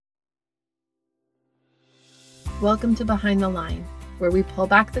Welcome to Behind the Line, where we pull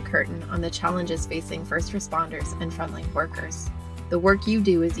back the curtain on the challenges facing first responders and frontline workers. The work you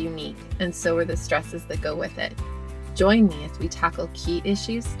do is unique, and so are the stresses that go with it. Join me as we tackle key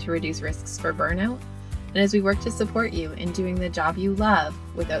issues to reduce risks for burnout, and as we work to support you in doing the job you love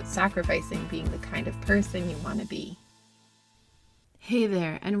without sacrificing being the kind of person you want to be. Hey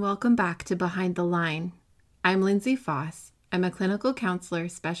there, and welcome back to Behind the Line. I'm Lindsay Foss. I'm a clinical counselor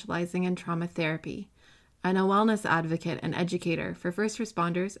specializing in trauma therapy, and a wellness advocate and educator for first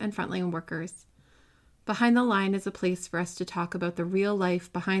responders and frontline workers. Behind the Line is a place for us to talk about the real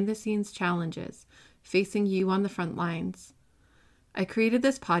life behind the scenes challenges facing you on the front lines. I created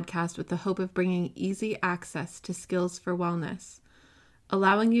this podcast with the hope of bringing easy access to skills for wellness,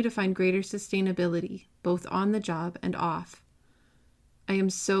 allowing you to find greater sustainability both on the job and off. I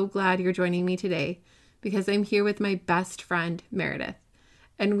am so glad you're joining me today because I'm here with my best friend, Meredith.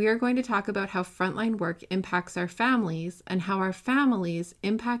 And we are going to talk about how frontline work impacts our families and how our families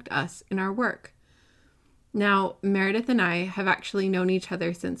impact us in our work. Now, Meredith and I have actually known each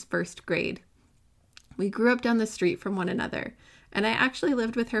other since first grade. We grew up down the street from one another, and I actually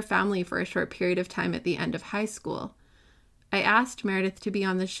lived with her family for a short period of time at the end of high school. I asked Meredith to be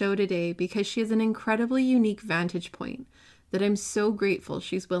on the show today because she has an incredibly unique vantage point that I'm so grateful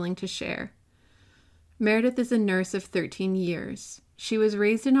she's willing to share. Meredith is a nurse of 13 years. She was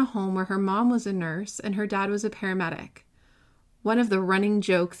raised in a home where her mom was a nurse and her dad was a paramedic. One of the running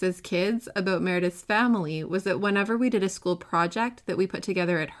jokes as kids about Meredith's family was that whenever we did a school project that we put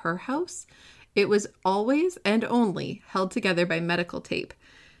together at her house, it was always and only held together by medical tape.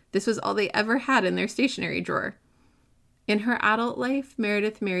 This was all they ever had in their stationery drawer. In her adult life,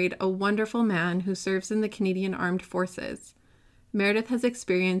 Meredith married a wonderful man who serves in the Canadian Armed Forces. Meredith has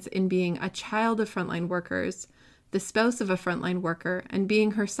experience in being a child of frontline workers, the spouse of a frontline worker, and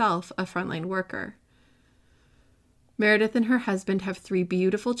being herself a frontline worker. Meredith and her husband have 3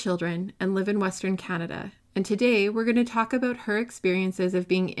 beautiful children and live in Western Canada. And today we're going to talk about her experiences of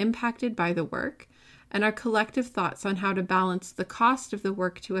being impacted by the work and our collective thoughts on how to balance the cost of the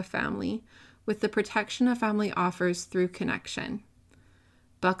work to a family with the protection a family offers through connection.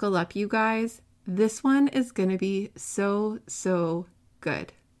 Buckle up, you guys. This one is going to be so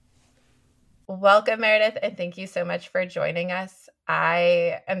good. Welcome, Meredith, and thank you so much for joining us.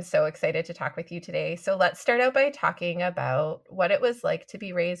 I am so excited to talk with you today. So let's start out by talking about what it was like to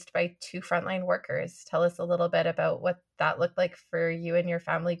be raised by 2 frontline workers. Tell us a little bit about what that looked like for you and your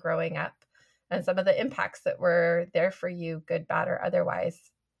family growing up and some of the impacts that were there for you, good, bad, or otherwise.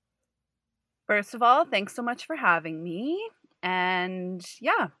 First of all, thanks so much for having me. And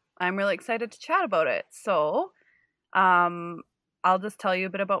yeah, I'm really excited to chat about it. So, I'll just tell you a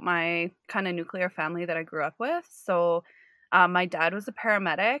bit about my kind of nuclear family that I grew up with. So my dad was a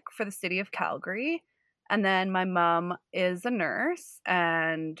paramedic for the city of Calgary. And then my mom is a nurse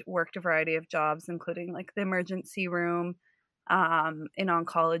and worked a variety of jobs, including like the emergency room, in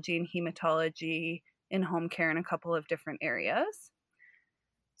oncology and hematology, in home care in a couple of different areas.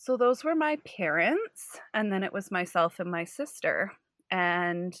 So those were my parents. And then it was myself and my sister.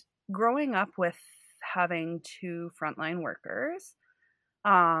 And growing up with having 2 frontline workers,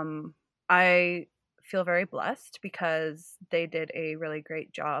 I feel very blessed because they did a really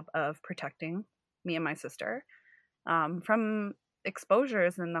great job of protecting me and my sister from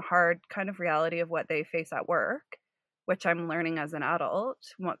exposures and the hard kind of reality of what they face at work, which I'm learning as an adult.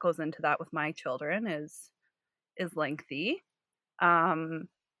 What goes into that with my children is lengthy.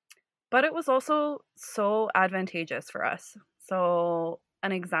 But it was also so advantageous for us. So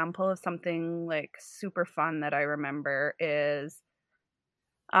an example of something like super fun that I remember is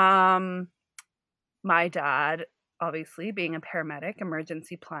my dad, obviously being a paramedic,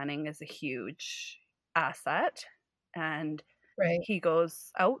 emergency planning is a huge asset. And Right. he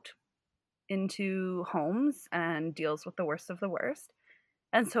goes out into homes and deals with the worst of the worst.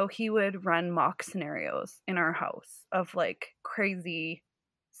 And so he would run mock scenarios in our house of like crazy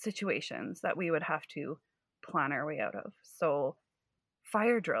situations that we would have to plan our way out of. So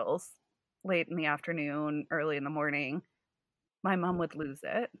fire drills late in the afternoon, early in the morning, my mom would lose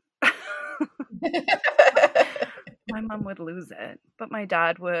it. My mom would lose it, but my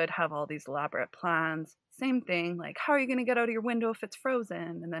dad would have all these elaborate plans. Same thing, like how are you going to get out of your window if it's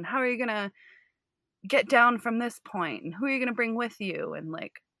frozen? And then how are you going to get down from this point? And who are you going to bring with you? And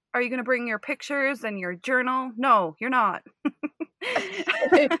like, are you going to bring your pictures and your journal? No, you're not.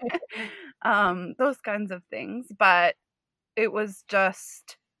 Those kinds of things. But it was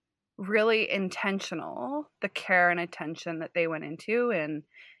just really intentional, the care and attention that they went into in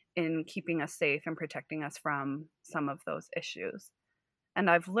keeping us safe and protecting us from some of those issues. And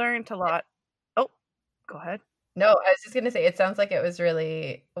I've learned a lot. Oh, go ahead. No, I was just gonna say, it sounds like it was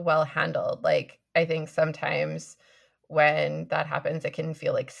really well handled. Like, I think sometimes when that happens, it can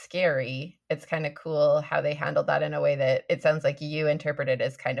feel, like, scary. It's kinda cool how they handled that in a way that it sounds like you interpreted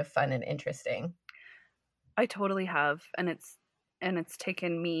as kind of fun and interesting. I totally have, and it's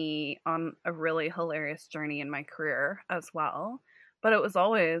taken me on a really hilarious journey in my career as well. But it was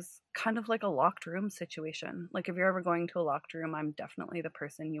always kind of like a locked room situation. Like if you're ever going to a locked room, I'm definitely the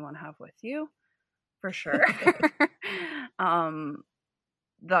person you want to have with you, for sure. um,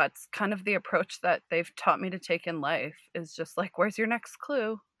 that's kind of the approach that they've taught me to take in life is just like, where's your next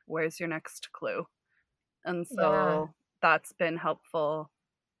clue? Where's your next clue? And Yeah, so that's been helpful,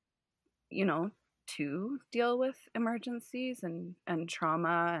 you know, to deal with emergencies and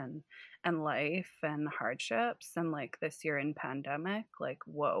trauma and life and hardships. And like this year in pandemic, like,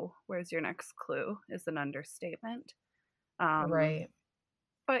 whoa, where's your next clue is an understatement. Um, right.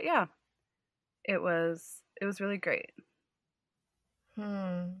 but yeah, it was really great.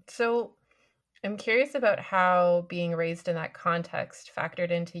 So, I'm curious about how being raised in that context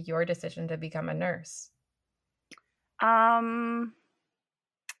factored into your decision to become a nurse. Um,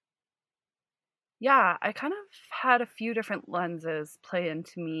 yeah, I kind of had a few different lenses play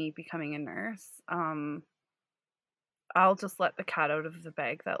into me becoming a nurse. I'll just let the cat out of the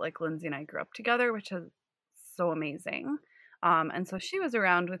bag that like Lindsay and I grew up together, which is so amazing. And so she was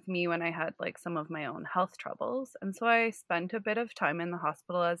around with me when I had like some of my own health troubles. And so I spent a bit of time in the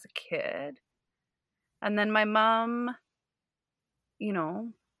hospital as a kid. And then my mom, you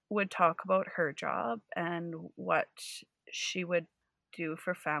know, would talk about her job and what she would do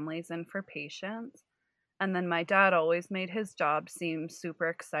for families and for patients. And then my dad always made his job seem super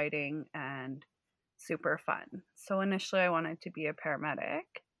exciting and super fun. So initially I wanted to be a paramedic,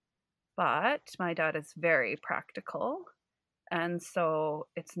 but my dad is very practical. And so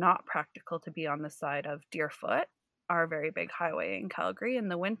it's not practical to be on the side of Deerfoot, our very big highway in Calgary in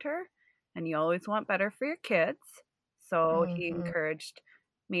the winter. And you always want better for your kids. So he Mhm. encouraged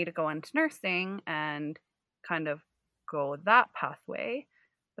me to go into nursing and kind of go that pathway.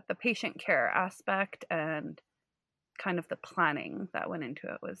 But the patient care aspect and kind of the planning that went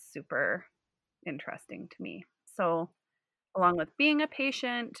into it was super interesting to me. So, along with being a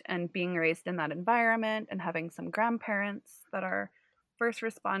patient and being raised in that environment and having some grandparents that are first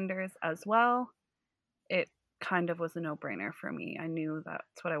responders as well, it kind of was a no brainer for me. I knew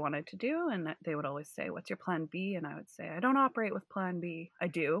that's what I wanted to do. And that they would always say, "What's your plan B?" And I would say, "I don't operate with plan B." I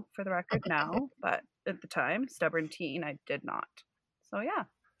do, for the record, now, but at the time, stubborn teen, I did not. So, yeah.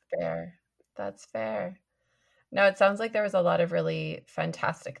 Fair. That's fair. No, it sounds like there was a lot of really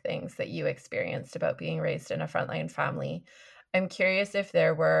fantastic things that you experienced about being raised in a frontline family. I'm curious if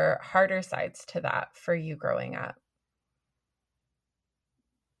there were harder sides to that for you growing up.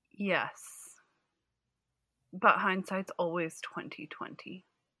 Yes. But hindsight's always 2020,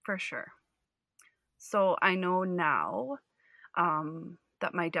 for sure. So I know now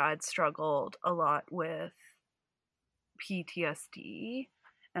that my dad struggled a lot with PTSD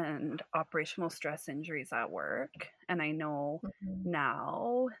and operational stress injuries at work. And I know Mhm.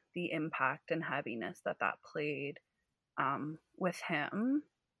 now the impact and heaviness that that played with him,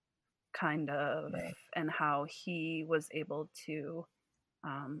 kind of, Right. and how he was able to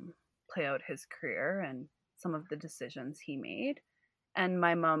um, play out his career and some of the decisions he made. And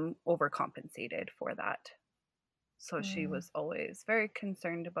my mom overcompensated for that. So she Mm. was always very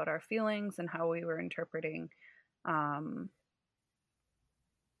concerned about our feelings and how we were interpreting um,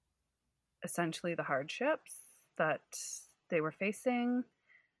 essentially the hardships that they were facing.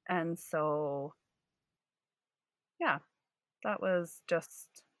 And so, yeah, that was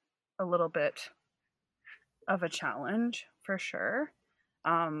just a little bit of a challenge for sure.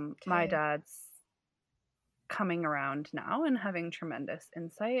 My Okay. dad's coming around now and having tremendous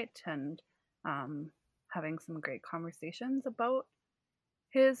insight and um, having some great conversations about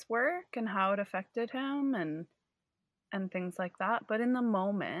his work and how it affected him and things like that. But in the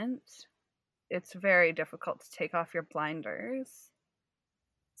moment, it's very difficult to take off your blinders.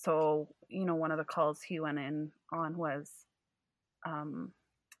 So, one of the calls he went in on was um,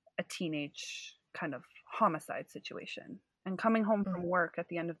 a teenage kind of homicide situation. And coming home from Mm. work at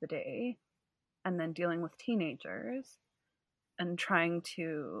the end of the day and then dealing with teenagers and trying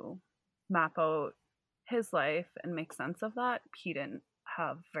to map out his life and make sense of that, he didn't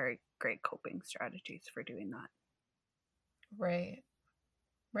have very great coping strategies for doing that. Right.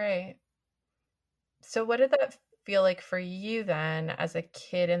 Right. So what did that feel like for you then as a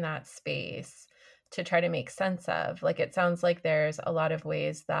kid in that space to try to make sense of? Like it sounds like there's a lot of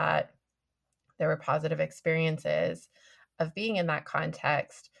ways that there were positive experiences of being in that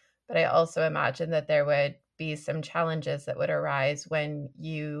context, but I also imagine that there would be some challenges that would arise when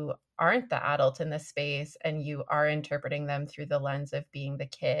you aren't the adult in the space and you are interpreting them through the lens of being the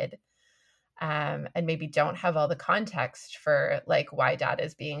kid, and maybe don't have all the context for like why dad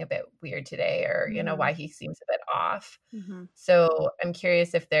is being a bit weird today, or why he seems a bit off. Mm-hmm. So I'm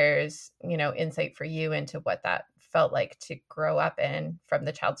curious if there's insight for you into what that felt like to grow up in from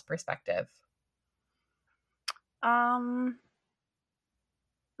the child's perspective.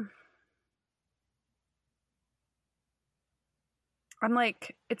 I'm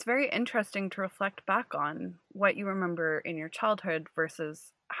like, it's very interesting to reflect back on what you remember in your childhood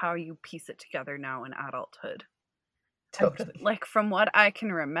versus how you piece it together now in adulthood. Totally. Like, from what I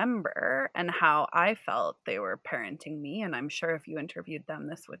can remember and how I felt they were parenting me, and I'm sure if you interviewed them,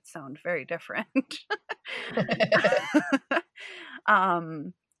 this would sound very different,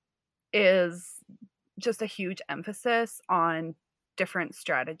 is just a huge emphasis on different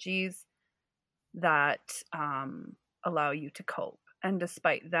strategies that allow you to cope. And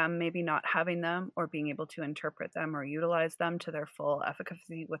despite them maybe not having them or being able to interpret them or utilize them to their full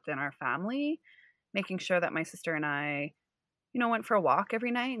efficacy within our family, making sure that my sister and I, went for a walk every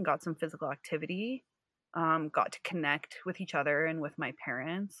night and got some physical activity, got to connect with each other and with my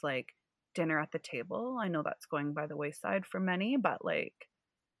parents, like dinner at the table. I know that's going by the wayside for many, but like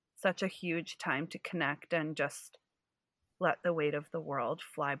such a huge time to connect and just let the weight of the world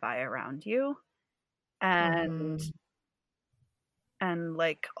fly by around you. And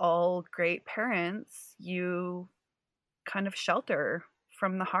like all great parents, you kind of shelter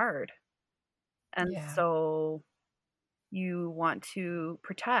from the hard. And so you want to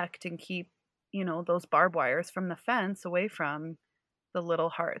protect and keep, those barbed wires from the fence away from the little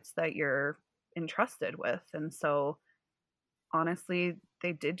hearts that you're entrusted with. And so honestly,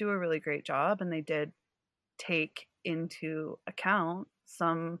 they did do a really great job, and they did take into account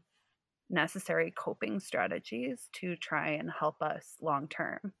some necessary coping strategies to try and help us long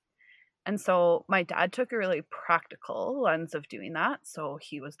term. And so my dad took a really practical lens of doing that. So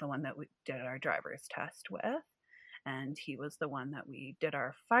he was the one that we did our driver's test with, and he was the one that we did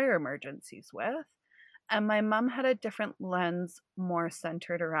our fire emergencies with. And my mom had a different lens, more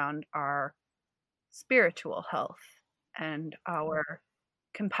centered around our spiritual health and our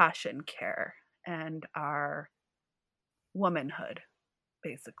compassion care and our womanhood,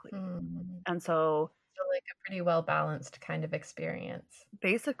 basically. And so like a pretty well balanced kind of experience.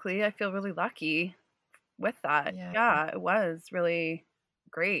 Basically, I feel really lucky with that. Yeah, it was really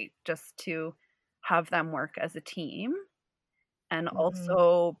great just to have them work as a team and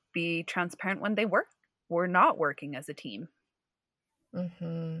also be transparent when they were not working as a team.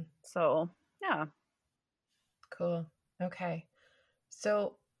 So, yeah. Cool. Okay.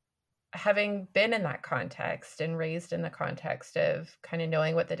 So having been in that context and raised in the context of kind of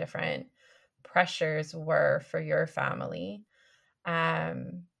knowing what the different pressures were for your family,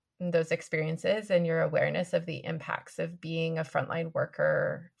 those experiences and your awareness of the impacts of being a frontline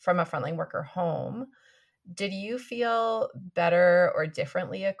worker from a frontline worker home, did you feel better or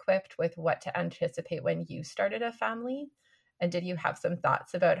differently equipped with what to anticipate when you started a family? And did you have some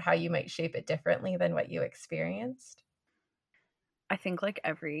thoughts about how you might shape it differently than what you experienced? I think like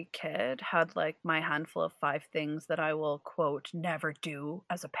every kid had like my handful of 5 things that I will quote never do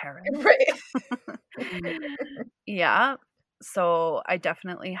as a parent. Right. Yeah. So I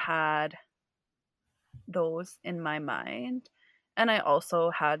definitely had those in my mind. And I also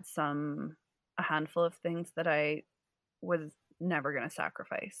had a handful of things that I was never going to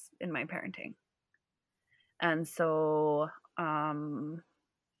sacrifice in my parenting. And so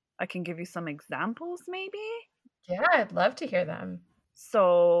I can give you some examples maybe. Yeah, I'd love to hear them.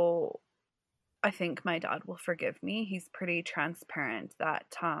 So I think my dad will forgive me. He's pretty transparent that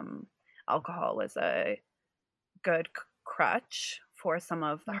alcohol was a good crutch for some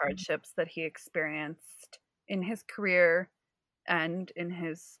of the hardships that he experienced in his career and in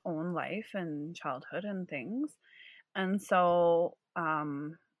his own life and childhood and things. And so,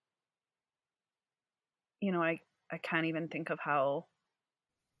 I can't even think of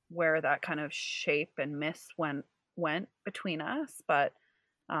where that kind of shape and miss went between us. But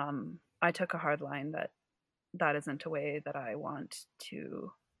I took a hard line that isn't a way that I want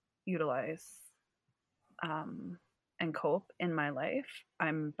to utilize and cope in my life.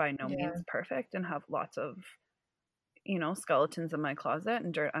 I'm by no means perfect and have lots of, skeletons in my closet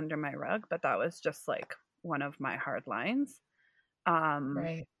and dirt under my rug, but that was just like one of my hard lines.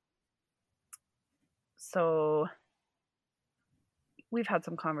 Right. So we've had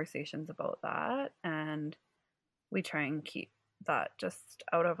some conversations about that, and we try and keep that just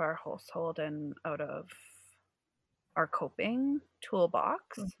out of our household and out of our coping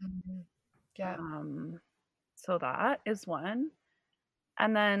toolbox. Yeah. So that is one.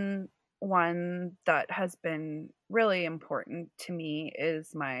 And then one that has been really important to me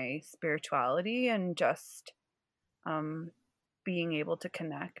is my spirituality and just being able to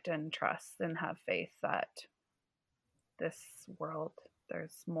connect and trust and have faith that this world,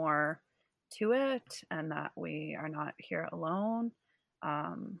 there's more to it and that we are not here alone.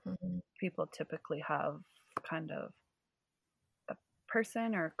 People typically have kind of a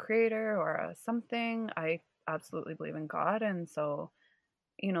person or a creator or a something. I absolutely believe in God. And so,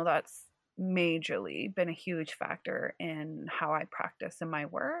 that's majorly been a huge factor in how I practice in my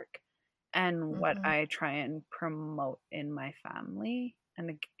work and what I try and promote in my family.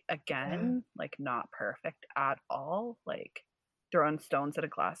 And again, like not perfect at all, like throwing stones at a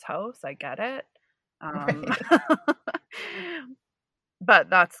glass house. I get it. But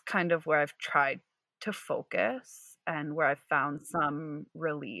that's kind of where I've tried to focus and where I've found some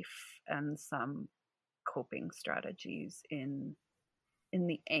relief and some coping strategies in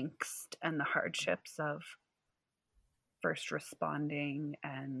the angst and the hardships of first responding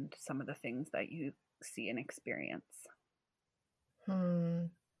and some of the things that you see and experience.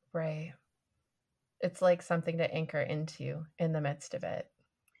 Right. It's like something to anchor into in the midst of it.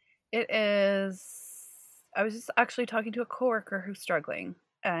 It is. I was just actually talking to a coworker who's struggling,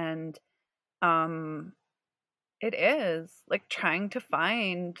 and it is like trying to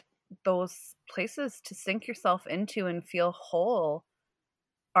find those places to sink yourself into and feel whole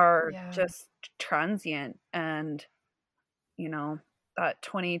are just transient. And that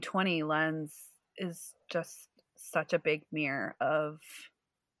 2020 lens is just such a big mirror of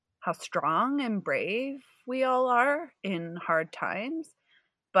how strong and brave we all are in hard times,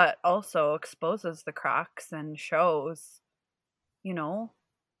 but also exposes the cracks and shows,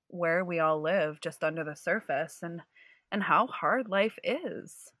 where we all live just under the surface and how hard life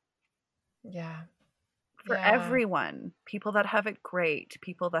is. Yeah. For everyone, people that have it great,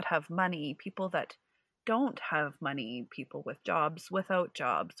 people that have money, people that don't have money, people with jobs, without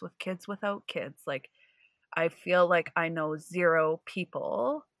jobs, with kids, without kids. Like, I feel like I know zero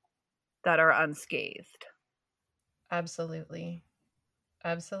people that are unscathed. Absolutely.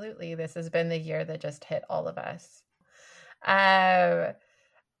 Absolutely. This has been the year that just hit all of us. I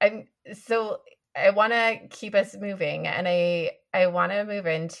want to keep us moving, and I want to move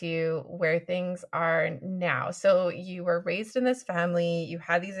into where things are now. So you were raised in this family, you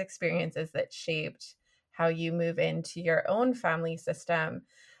had these experiences that shaped how you move into your own family system.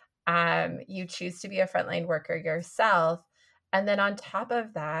 You choose to be a frontline worker yourself. And then on top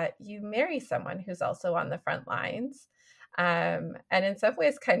of that, you marry someone who's also on the front lines. And in some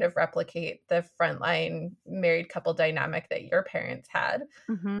ways kind of replicate the frontline married couple dynamic that your parents had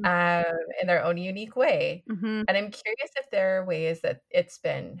in their own unique way. And I'm curious if there are ways that it's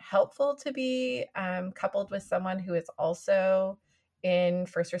been helpful to be coupled with someone who is also in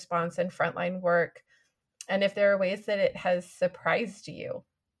first response and frontline work, and if there are ways that it has surprised you.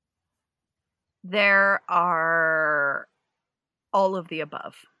 There are all of the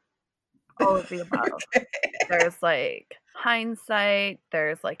above. All of the above. Okay. There's like hindsight,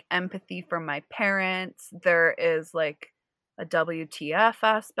 there's like empathy for my parents, there is like a WTF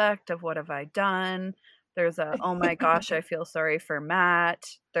aspect of what have I done, there's a oh my gosh, I feel sorry for Matt,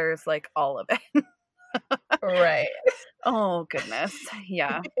 there's like all of it. Right. Oh goodness.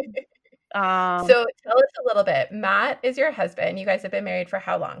 Yeah. So tell us a little bit. Matt is your husband. You guys have been married for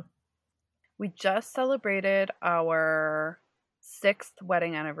how long? We just celebrated our 6th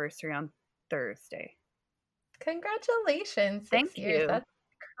wedding anniversary on Thursday. Congratulations. Thank 6 years. You. That's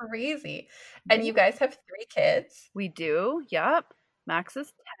crazy. And you guys have 3 kids? We do. Yep. Max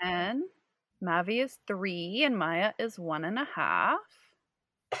is 10. Mavi is 3 and Maya is 1.5.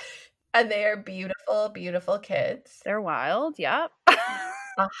 And they are beautiful, beautiful kids. They're wild. Yep.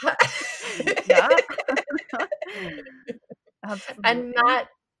 Yeah. And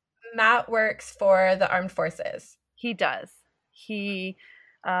Matt works for the armed forces. He does. He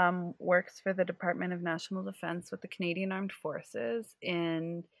works for the Department of National Defense with the Canadian Armed Forces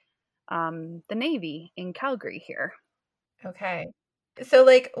in the Navy in Calgary here. Okay. So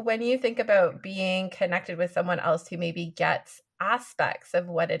like when you think about being connected with someone else who maybe gets aspects of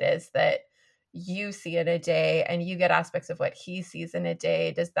what it is that you see in a day and you get aspects of what he sees in a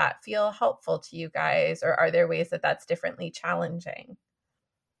day, does that feel helpful to you guys, or are there ways that that's differently challenging?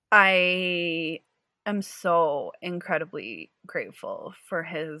 I am so incredibly grateful for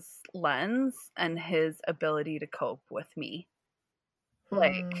his lens and his ability to cope with me.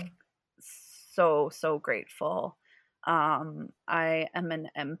 Like so grateful. I am an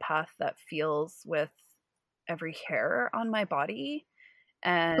empath that feels with every hair on my body,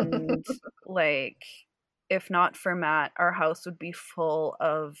 and like if not for Matt, our house would be full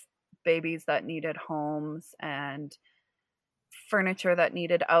of babies that needed homes and furniture that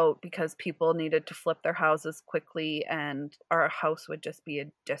needed out because people needed to flip their houses quickly, and our house would just be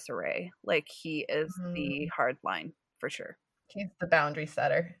a disarray. Like, he is the Mm. hard line for sure. He's the boundary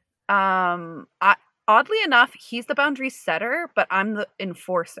setter. I, oddly enough, he's the boundary setter, but I'm the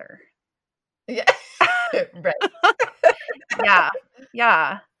enforcer. Yeah. Right. Yeah.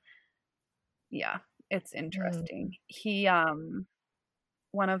 Yeah. Yeah. It's Mm. interesting. He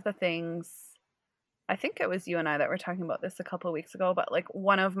one of the things, I think it was you and I that were talking about this a couple of weeks ago, but like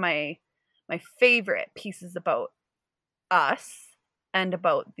one of my favorite pieces about us and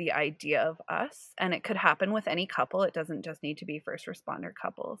about the idea of us, and it could happen with any couple, it doesn't just need to be first responder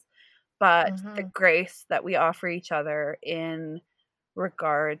couples, but the grace that we offer each other in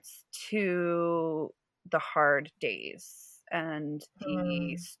regards to the hard days and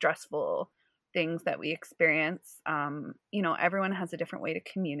the stressful things that we experience. Everyone has a different way to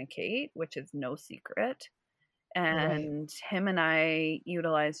communicate, which is no secret. And him and I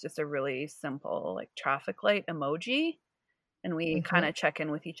utilize just a really simple like traffic light emoji, and we kind of check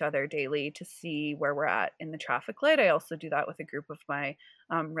in with each other daily to see where we're at in the traffic light. I also do that with a group of my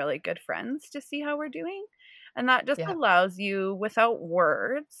really good friends to see how we're doing. And that just allows you, without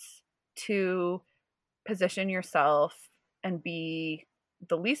words, to position yourself and be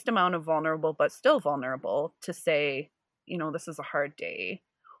the least amount of vulnerable, but still vulnerable, to say, this is a hard day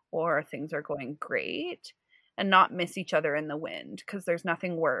or things are going great, and not miss each other in the wind. Because there's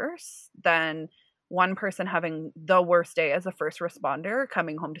nothing worse than one person having the worst day as a first responder,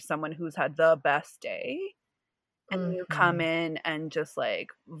 coming home to someone who's had the best day, and you come in and just like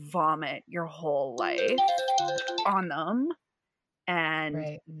vomit your whole life on them,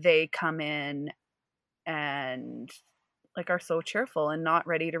 and they come in and like are so cheerful and not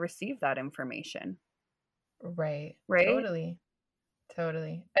ready to receive that information. Right. Right?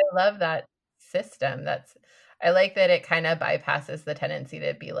 Totally. I love that system. I like that it kind of bypasses the tendency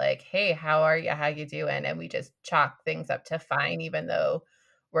to be like, hey, how are you? How you doing? And we just chalk things up to fine, even though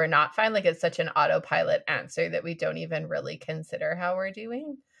we're not fine. Like, it's such an autopilot answer that we don't even really consider how we're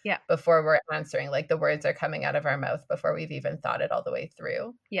doing. Yeah. Before we're answering, like the words are coming out of our mouth before we've even thought it all the way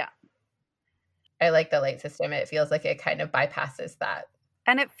through. Yeah. I like the light system. It feels like it kind of bypasses that.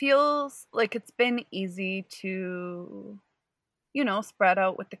 And it feels like it's been easy to, spread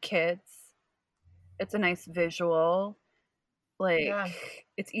out with the kids. It's a nice visual. Like,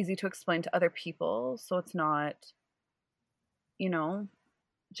 it's easy to explain to other people. So it's not,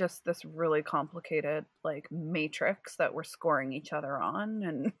 just this really complicated like matrix that we're scoring each other on.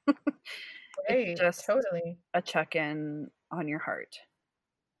 And it's just totally a check-in on your heart.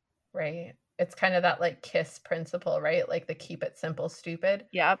 Right. It's kind of that like KISS principle, right? Like the keep it simple, stupid.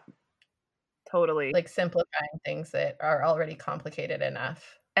 Yep. Totally. Like simplifying things that are already complicated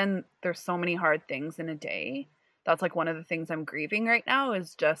enough. And there's so many hard things in a day. That's like one of the things I'm grieving right now,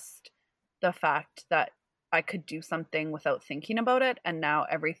 is just the fact that I could do something without thinking about it. And now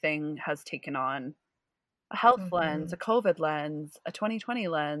everything has taken on a health lens, a COVID lens, a 2020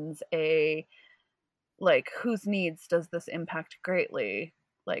 lens, like, whose needs does this impact greatly?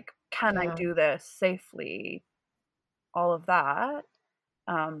 Like, can I do this safely? All of that.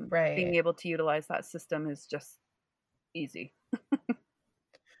 Being able to utilize that system is just easy.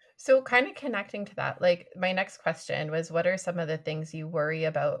 So kind of connecting to that, like my next question was, what are some of the things you worry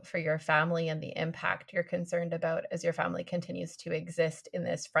about for your family and the impact you're concerned about as your family continues to exist in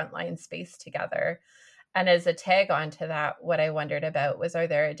this frontline space together? And as a tag on to that, what I wondered about was, are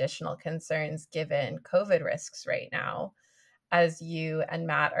there additional concerns given COVID risks right now, as you and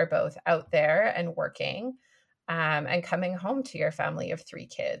Matt are both out there and working and coming home to your family of 3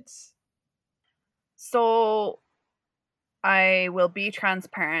 kids? So I will be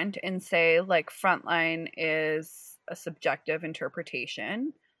transparent and say, like, frontline is a subjective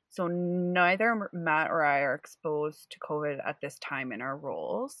interpretation. So neither Matt or I are exposed to COVID at this time in our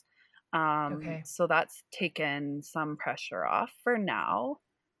roles. So that's taken some pressure off for now.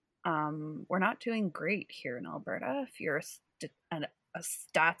 We're not doing great here in Alberta if you're a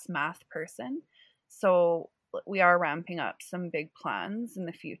stats math person. So we are ramping up some big plans in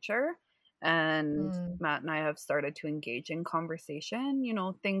the future. And Matt and I have started to engage in conversation,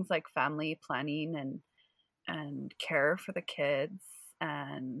 things like family planning and care for the kids.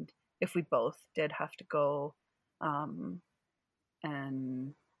 And if we both did have to go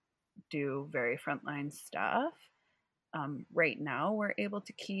and do very frontline stuff, right now we're able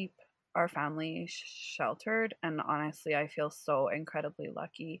to keep our family sheltered. And honestly, I feel so incredibly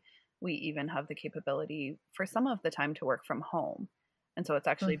lucky. We even have the capability for some of the time to work from home. And so it's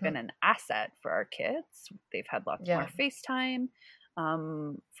actually been an asset for our kids. They've had lots more FaceTime.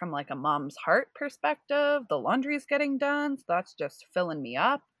 From like a mom's heart perspective, the laundry's getting done. So that's just filling me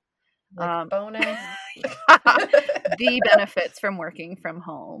up. Like bonus. The benefits from working from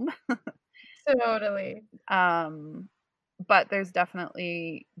home. Totally. But there's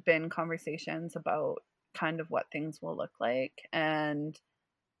definitely been conversations about kind of what things will look like. And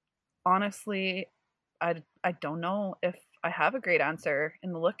honestly, I don't know if I have a great answer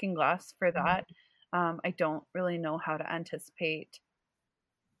in the looking glass for that. I don't really know how to anticipate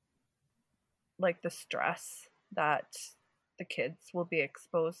like the stress that the kids will be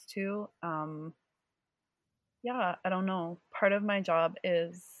exposed to. Yeah, I don't know. Part of my job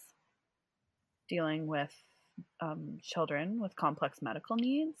is dealing with children with complex medical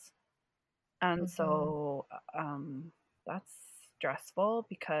needs. And so that's stressful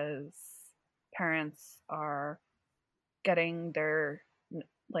because parents are getting their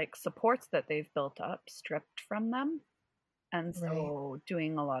like supports that they've built up stripped from them. And so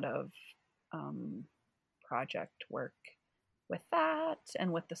doing a lot of project work with that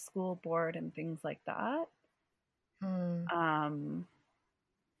and with the school board and things like that.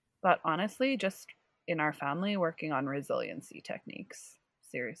 But honestly, just in our family, working on resiliency techniques.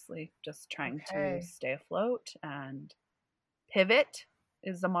 Seriously, just trying to stay afloat, and pivot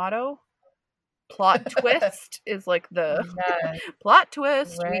is the motto. Plot twist is like the plot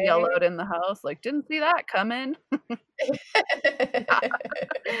twist. We yell out in the house, like, didn't see that coming.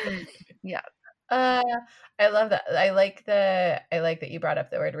 Yeah. I love that. I like that you brought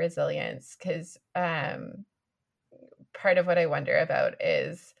up the word resilience, because part of what I wonder about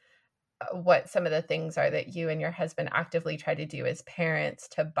is what some of the things are that you and your husband actively try to do as parents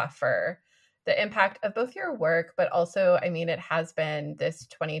to buffer the impact of both your work, but also, I mean, it has been this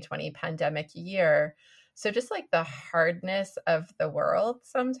 2020 pandemic year. So just like the hardness of the world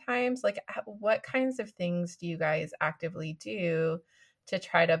sometimes, like what kinds of things do you guys actively do to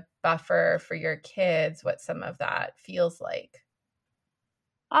try to buffer for your kids what some of that feels like?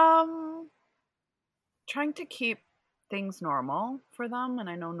 Trying to keep things normal for them, and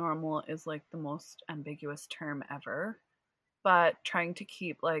I know normal is like the most ambiguous term ever, but trying to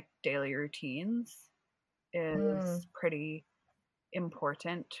keep like daily routines is pretty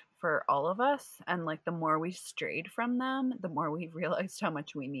important for all of us. And like the more we strayed from them, the more we realized how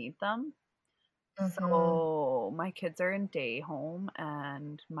much we need them. So my kids are in day home,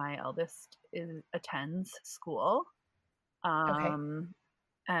 and my eldest attends school. And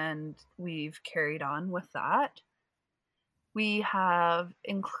we've carried on with that. We have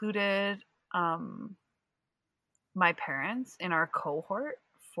included my parents in our cohort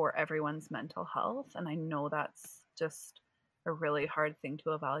for everyone's mental health. And I know that's just a really hard thing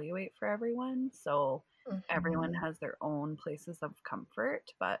to evaluate for everyone. So everyone has their own places of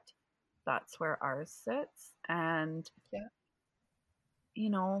comfort, but that's where ours sits. And, you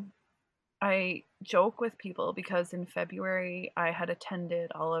know, I joke with people because in February I had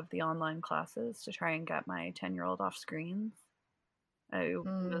attended all of the online classes to try and get my 10-year-old off screens. I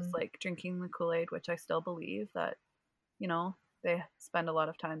was like drinking the Kool-Aid, which I still believe that, you know, they spend a lot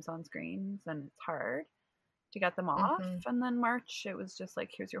of times on screens and it's hard to get them off. And then March, it was just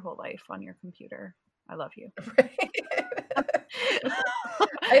like, here's your whole life on your computer. I love you.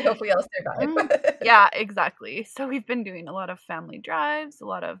 I hope we all survive. Yeah, exactly. So we've been doing a lot of family drives, a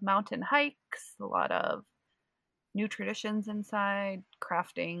lot of mountain hikes, a lot of new traditions inside,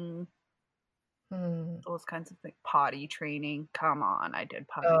 crafting, those kinds of things. Potty training. Come on, I did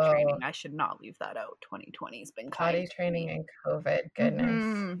potty training. I should not leave that out. 2020's been potty training and COVID.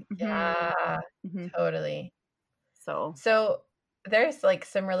 Goodness. Yeah, totally. So there's like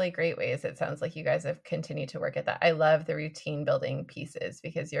some really great ways it sounds like you guys have continued to work at that. I love the routine building pieces,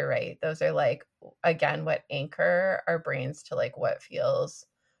 because you're right. Those are like, again, what anchor our brains to like what feels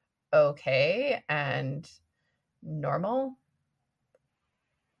okay and normal.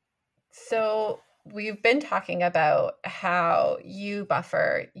 So we've been talking about how you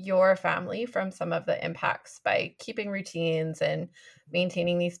buffer your family from some of the impacts by keeping routines and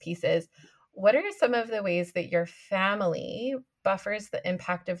maintaining these pieces. What are some of the ways that your family buffers the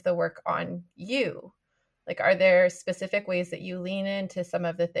impact of the work on you? Like, are there specific ways that you lean into some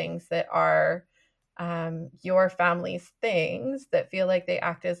of the things that are your family's things that feel like they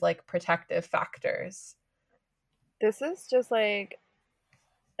act as like protective factors? This is just like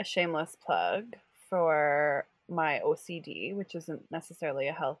a shameless plug for my OCD, which isn't necessarily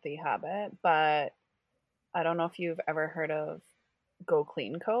a healthy habit, but I don't know if you've ever heard of Go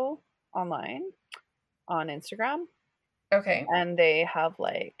Clean Co. online on Instagram. Okay. And they have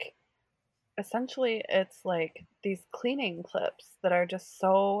like essentially it's like these cleaning clips that are just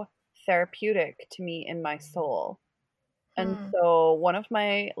so therapeutic to me in my soul. And Hmm. so one of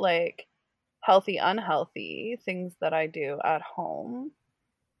my like healthy unhealthy things that I do at home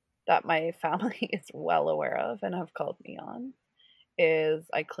that my family is well aware of and have called me on is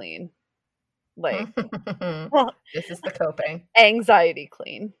I clean. Like This is the coping. anxiety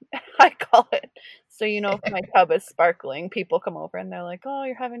clean, I call it. So, if my tub is sparkling, people come over and they're like, "Oh,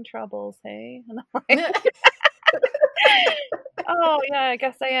 you're having troubles, hey?" And I'm like, "Oh, yeah, I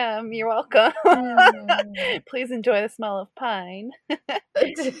guess I am. You're welcome. Mm. Please enjoy the smell of pine."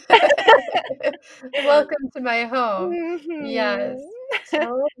 Welcome to my home. Yes, Mhm.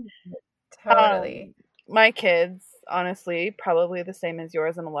 totally, Um, totally. my kids, honestly, probably the same as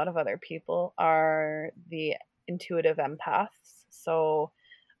yours and a lot of other people, are the intuitive empaths. So,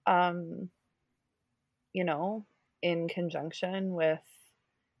 um, you know, in conjunction with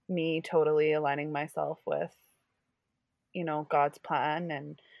me totally aligning myself with, God's plan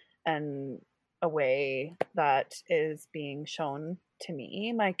and a way that is being shown to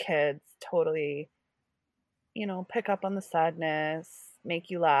me, my kids totally, pick up on the sadness, make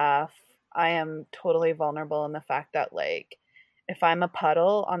you laugh. I am totally vulnerable in the fact that like if I'm a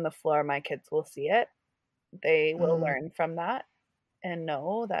puddle on the floor, my kids will see it. They will Mm, learn from that and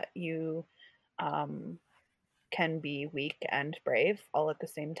know that you um can be weak and brave all at the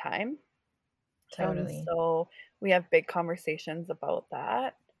same time. And totally. so we have big conversations about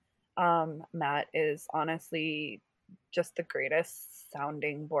that. Matt is honestly just the greatest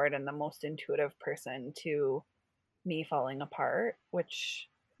sounding board and the most intuitive person to me falling apart, which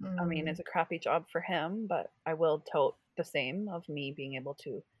I mean is Mm, a crappy job for him, but I will tote the same of me being able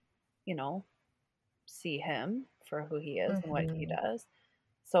to, you know, see him for who he is and what he mhm, does.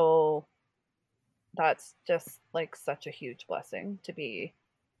 So that's just like such a huge blessing to be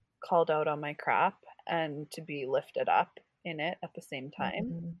called out on my crap and to be lifted up in it at the same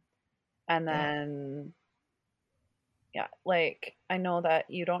time. mhm. And Yeah, then, yeah, like I know that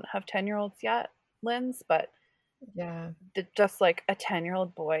you don't have 10-year-olds yet, Linz, but yeah. just like a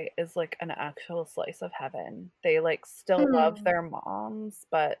 10-year-old boy is like an actual slice of heaven. They like still love Hmm. their moms,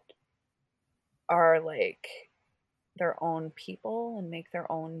 but are like their own people and make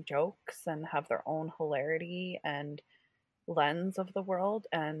their own jokes and have their own hilarity and lens of the world.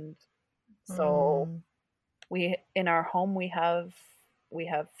 And so Mm, we in our home we have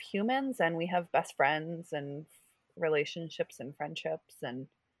humans and we have best friends and relationships and friendships and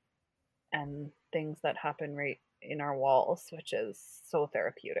things that happen right in our walls, which is so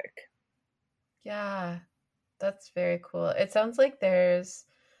therapeutic. yeah, that's very cool. It sounds like there's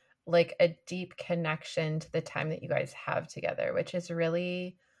like a deep connection to the time that you guys have together, which is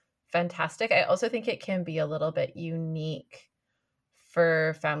really fantastic. I also think it can be a little bit unique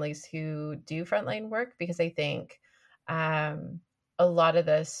for families who do frontline work because I think um, a lot of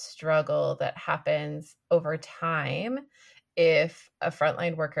the struggle that happens over time, if a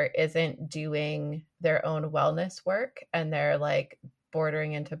frontline worker isn't doing their own wellness work and they're like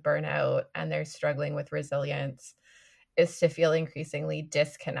bordering into burnout and they're struggling with resilience, is to feel increasingly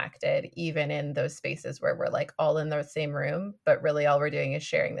disconnected, even in those spaces where we're like all in the same room, but really all we're doing is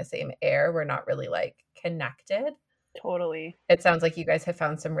sharing the same air. We're not really like connected. Totally. It sounds like you guys have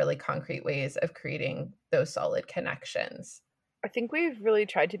found some really concrete ways of creating those solid connections. I think we've really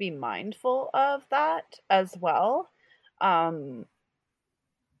tried to be mindful of that as well. Um,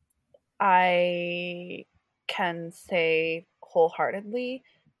 I can say wholeheartedly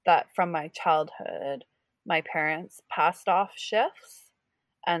that from my childhood, my parents passed off shifts.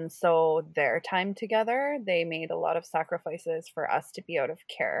 And so their time together, they made a lot of sacrifices for us to be out of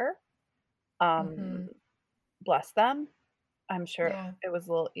care. Um, Mhm. Bless them. I'm sure Yeah. it was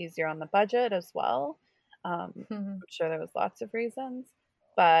a little easier on the budget as well. Mhm. I'm sure there was lots of reasons,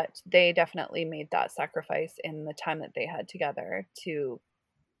 but they definitely made that sacrifice in the time that they had together to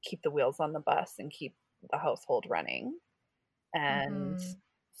keep the wheels on the bus and keep the household running. And Mhm.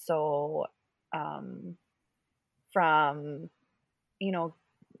 so, um, from you know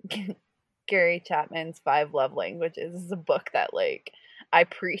Gary Chapman's Five Love Languages is a book that like I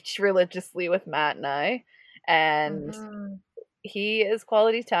preach religiously with Matt and I, and Mhm. he is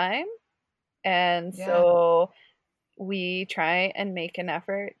quality time. And Yeah. so we try and make an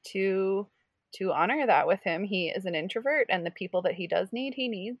effort to honor that with him. He is an introvert and the people that he does need, he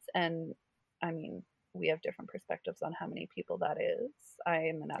needs. And I mean, we have different perspectives on how many people that is. I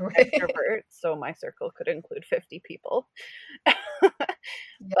am an Right. extrovert, so my circle could include 50 people.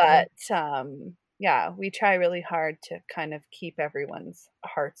 Yeah. But yeah, we try really hard to kind of keep everyone's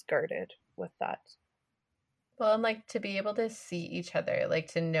hearts guarded with that. Well, and like to be able to see each other,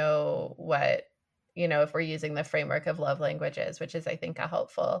 like to know what, if we're using the framework of love languages, which is, I think, a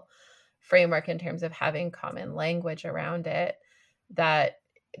helpful framework in terms of having common language around it, that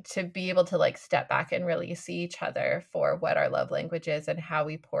to be able to like step back and really see each other for what our love language is and how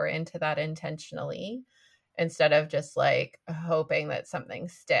we pour into that intentionally instead of just like hoping that something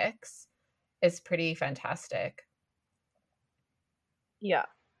sticks is pretty fantastic. Yeah.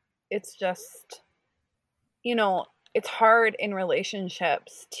 It's just, it's hard in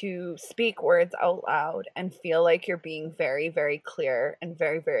relationships to speak words out loud and feel like you're being very, very clear and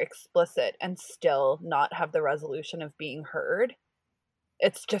very, very explicit and still not have the resolution of being heard.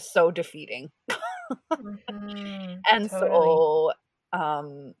 It's just so defeating. Mm-hmm. And Totally. so,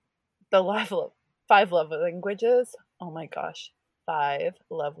 the level of 5 love languages, oh my gosh, 5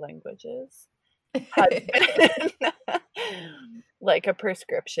 love languages has been like a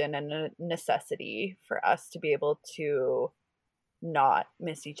prescription and a necessity for us to be able to not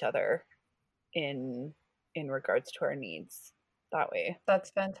miss each other in regards to our needs that way.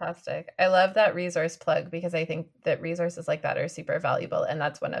 That's fantastic. I love that resource plug because I think that resources like that are super valuable. And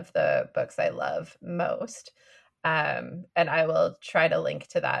that's one of the books I love most. And I will try to link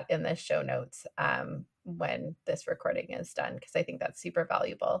to that in the show notes when this recording is done, because I think that's super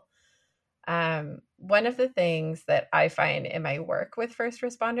valuable. One of the things that I find in my work with first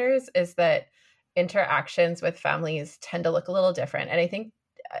responders is that interactions with families tend to look a little different. And I think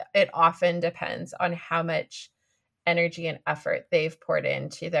it often depends on how much energy and effort they've poured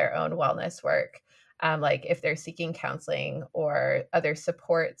into their own wellness work. Like if they're seeking counseling or other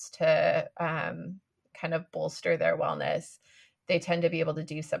supports to kind of bolster their wellness, they tend to be able to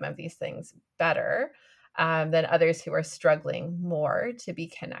do some of these things better than others who are struggling more to be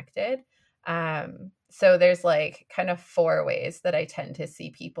connected. So there's like kind of 4 ways that I tend to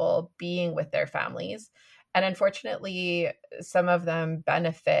see people being with their families. And unfortunately, some of them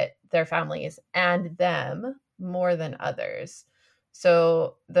benefit their families and them more than others.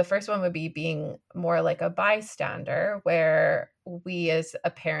 So the first one would be being more like a bystander, where we as a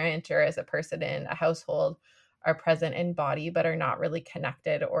parent or as a person in a household are present in body, but are not really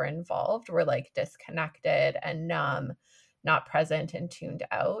connected or involved. We're like disconnected and numb, not present and tuned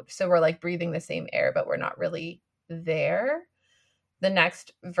out. So we're like breathing the same air, but we're not really there. The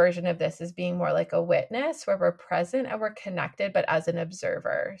next version of this is being more like a witness, where we're present and we're connected, but as an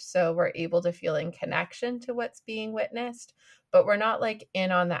observer. So we're able to feel in connection to what's being witnessed, but we're not like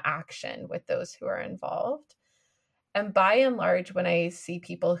in on the action with those who are involved. And by and large, when I see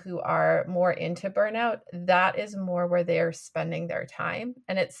people who are more into burnout, that is more where they're spending their time.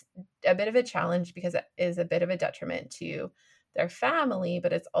 And it's a bit of a challenge because it is a bit of a detriment to their family,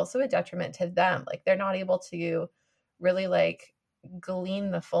 but it's also a detriment to them. Like they're not able to really like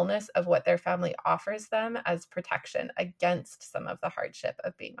glean the fullness of what their family offers them as protection against some of the hardship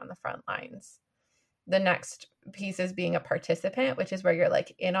of being on the front lines. The next piece is being a participant, which is where you're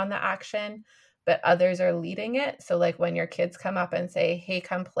like in on the action, but others are leading it. So like when your kids come up and say, hey,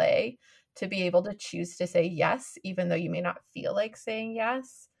 come play, to be able to choose to say yes, even though you may not feel like saying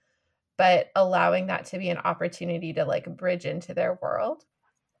yes, but allowing that to be an opportunity to like bridge into their world,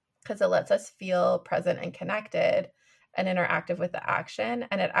 because it lets us feel present and connected and interactive with the action.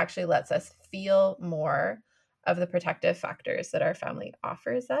 And it actually lets us feel more of the protective factors that our family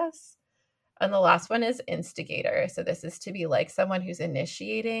offers us. And the last one is instigator. So this is to be like someone who's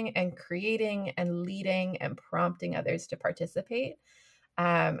initiating and creating and leading and prompting others to participate.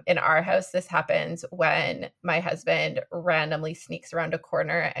 In our house, this happens when my husband randomly sneaks around a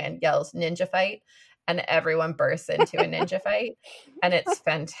corner and yells ninja fight, and everyone bursts into a ninja fight, and it's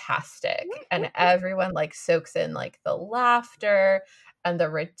fantastic. And everyone like soaks in like the laughter and the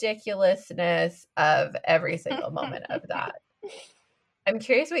ridiculousness of every single moment of that. I'm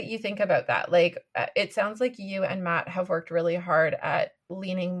curious what you think about that. Like, it sounds like you and Matt have worked really hard at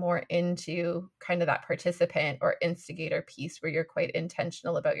leaning more into kind of that participant or instigator piece where you're quite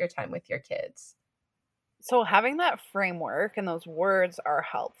intentional about your time with your kids. So having that framework and those words are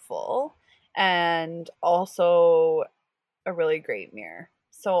helpful, and also a really great mirror.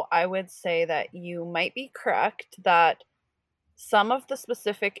 So I would say that you might be correct that some of the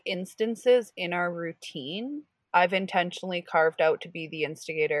specific instances in our routine, I've intentionally carved out to be the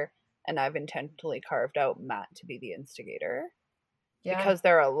instigator, and I've intentionally carved out Matt to be the instigator. Yeah. Because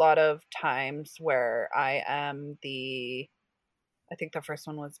there are a lot of times where I am I think the first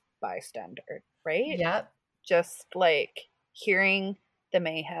one was bystander, right? Yep. Just like hearing the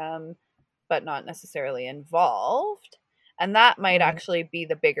mayhem, but not necessarily involved. And that might actually be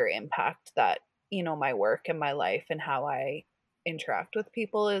the bigger impact that, my work and my life and how I interact with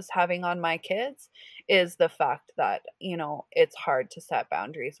people is having on my kids is the fact that, you know, it's hard to set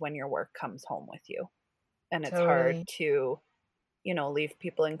boundaries when your work comes home with you. And it's hard Totally. to, you know, leave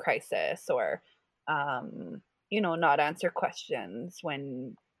people in crisis or, um, you know, not answer questions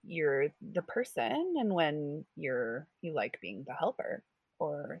when you're the person and when you like being the helper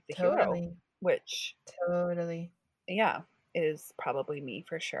or the hero, Totally. which, Totally. yeah, is probably me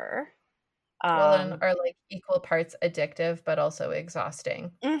for sure. Well, and Um, are like equal parts addictive, but also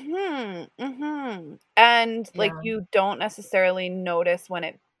exhausting. and like Yeah. you don't necessarily notice when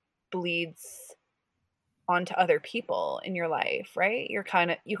it bleeds onto other people in your life, right? You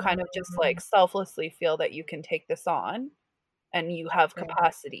kind of just like Mhm. selflessly feel that you can take this on and you have Right.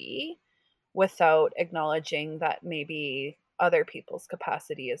 capacity without acknowledging that maybe other people's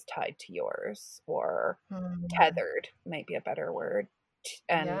capacity is tied to yours or Mhm. tethered might be a better word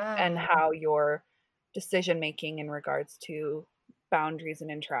and Yeah. how your decision making in regards to boundaries and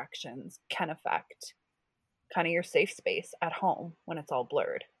interactions can affect kind of your safe space at home when it's all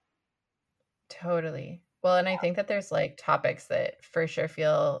blurred. Totally. Well, and I think that there's like topics that for sure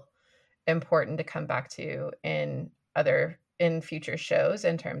feel important to come back to in future shows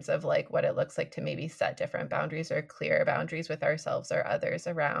in terms of like what it looks like to maybe set different boundaries or clear boundaries with ourselves or others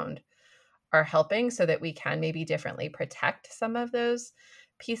around our helping so that we can maybe differently protect some of those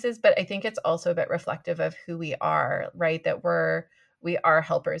pieces. But I think it's also a bit reflective of who we are, right? That we are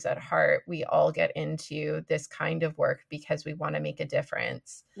helpers at heart. We all get into this kind of work because we want to make a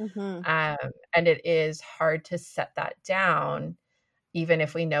difference. Mhm. Um, and it is hard to set that down, even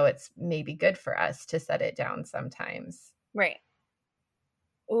if we know it's maybe good for us to set it down sometimes. Right.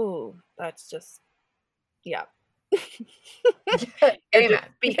 Ooh, that's just yeah. You're just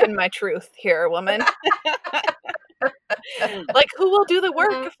Amen. Yeah. speaking my truth here, woman. Like, who will do the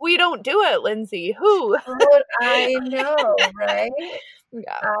work if we don't do it, Lindsay? Who? Oh, I know, right?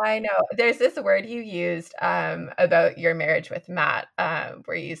 Yeah. I know. There's this word you used about your marriage with Matt,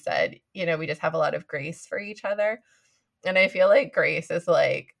 where you said, you know, we just have a lot of grace for each other. And I feel like grace is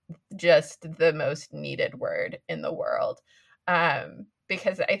like just the most needed word in the world.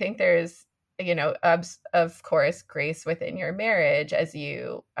 Because I think there's, you know, of course, grace within your marriage as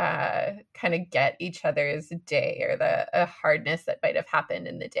you kind of get each other's day or the hardness that might have happened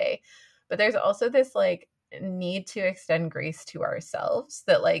in the day. But there's also this like need to extend grace to ourselves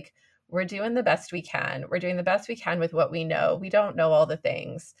that like we're doing the best we can. We're doing the best we can with what we know. We don't know all the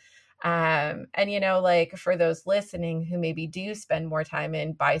things, and you know, like for those listening who maybe do spend more time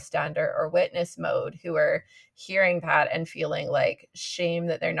in bystander or witness mode, who are hearing that and feeling like shame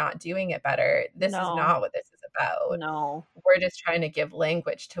that they're not doing it better, this is No. not what this is about. No. We're just trying to give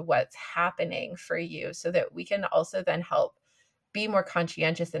language to what's happening for you so that we can also then help be more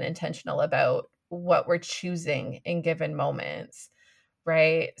conscientious and intentional about what we're choosing in given moments,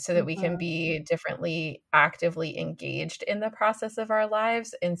 right? So that we can Mhm. be differently actively engaged in the process of our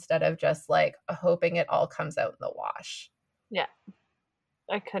lives instead of just like hoping it all comes out in the wash. Yeah,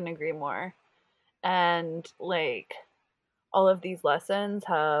 I couldn't agree more. And like all of these lessons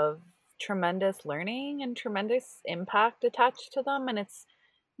have tremendous learning and tremendous impact attached to them and it's,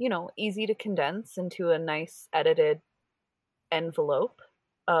 you know, easy to condense into a nice edited envelope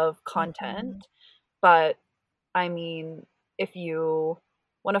of Mhm. content. But I mean, if you,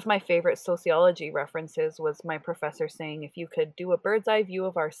 one of my favorite sociology references was my professor saying if you could do a bird's eye view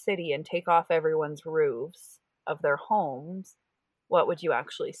of our city and take off everyone's roofs of their homes, what would you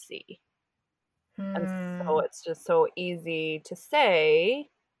actually see? And so Hmm. it's just so easy to say,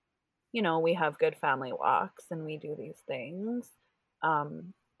 you know, we have good family walks and we do these things.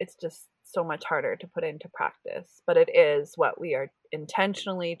 It's just so much harder to put into practice, but it is what we are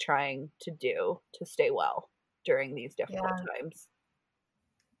intentionally trying to do to stay well during these difficult Yeah, times.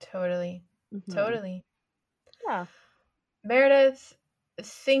 totally. Hmm. Totally. Yeah. Meredith,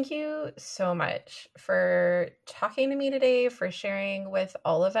 thank you so much for talking to me today, for sharing with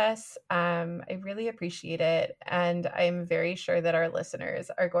all of us. I really appreciate it. And I'm very sure that our listeners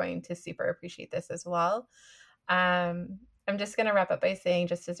are going to super appreciate this as well. I'm just going to wrap up by saying,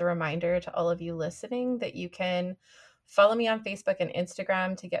 just as a reminder to all of you listening, that you can follow me on Facebook and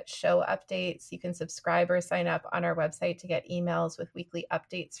Instagram to get show updates. You can subscribe or sign up on our website to get emails with weekly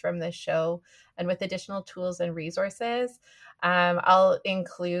updates from the show and with additional tools and resources. I'll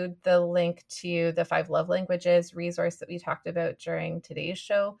include the link to the 5 love languages resource that we talked about during today's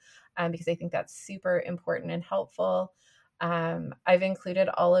show, because I think that's super important and helpful. I've included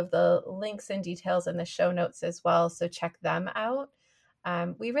all of the links and details in the show notes as well, so check them out.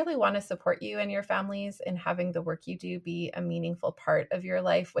 We really want to support you and your families in having the work you do be a meaningful part of your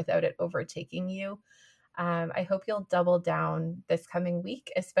life without it overtaking you. I hope you'll double down this coming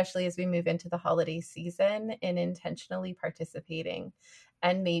week, especially as we move into the holiday season, in intentionally participating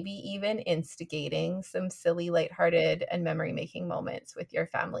and maybe even instigating some silly, lighthearted, and memory making moments with your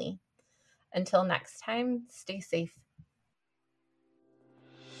family. Until next time, stay safe.